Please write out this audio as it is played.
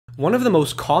One of the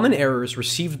most common errors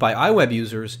received by iWeb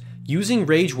users using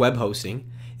Rage web hosting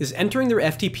is entering their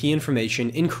FTP information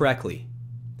incorrectly.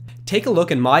 Take a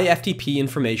look at my FTP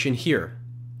information here.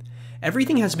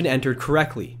 Everything has been entered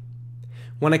correctly.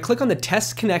 When I click on the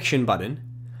Test Connection button,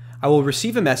 I will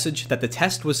receive a message that the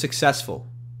test was successful.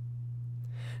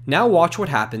 Now watch what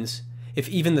happens if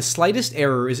even the slightest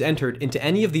error is entered into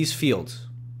any of these fields.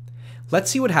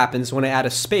 Let's see what happens when I add a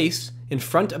space in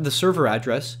front of the server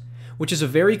address, which is a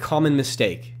very common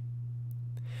mistake.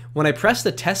 When I press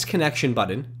the Test Connection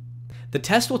button, the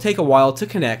test will take a while to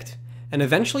connect and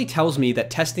eventually tells me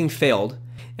that testing failed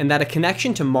and that a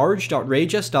connection to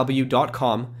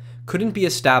marge.ragesw.com couldn't be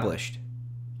established.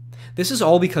 This is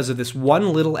all because of this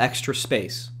one little extra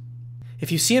space.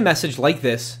 If you see a message like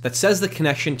this that says the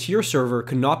connection to your server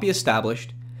could not be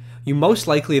established, you most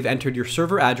likely have entered your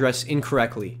server address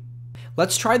incorrectly.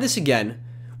 Let's try this again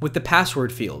with the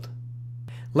password field.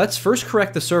 Let's first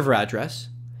correct the server address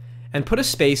and put a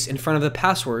space in front of the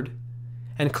password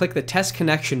and click the Test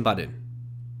Connection button.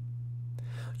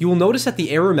 You will notice that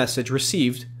the error message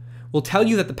received will tell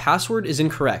you that the password is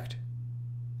incorrect.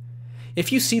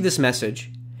 If you see this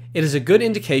message, it is a good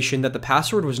indication that the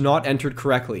password was not entered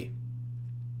correctly.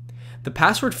 The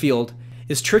password field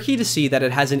is tricky to see that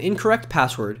it has an incorrect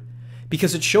password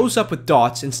because it shows up with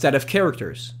dots instead of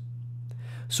characters.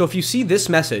 So if you see this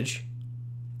message,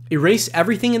 erase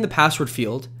everything in the password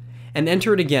field and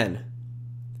enter it again.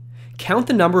 Count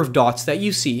the number of dots that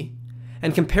you see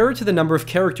and compare it to the number of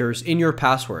characters in your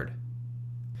password.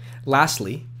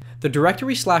 Lastly, the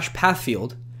directory/path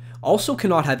field also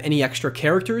cannot have any extra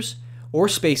characters or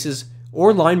spaces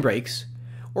or line breaks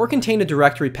or contain a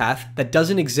directory path that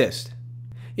doesn't exist.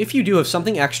 If you do have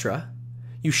something extra,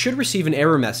 you should receive an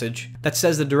error message that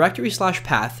says the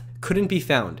directory/path couldn't be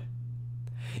found.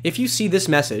 If you see this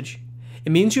message,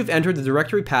 it means you have entered the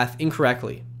directory path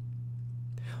incorrectly.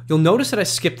 You'll notice that I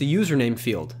skipped the username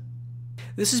field.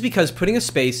 This is because putting a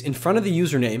space in front of the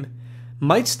username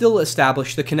might still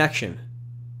establish the connection.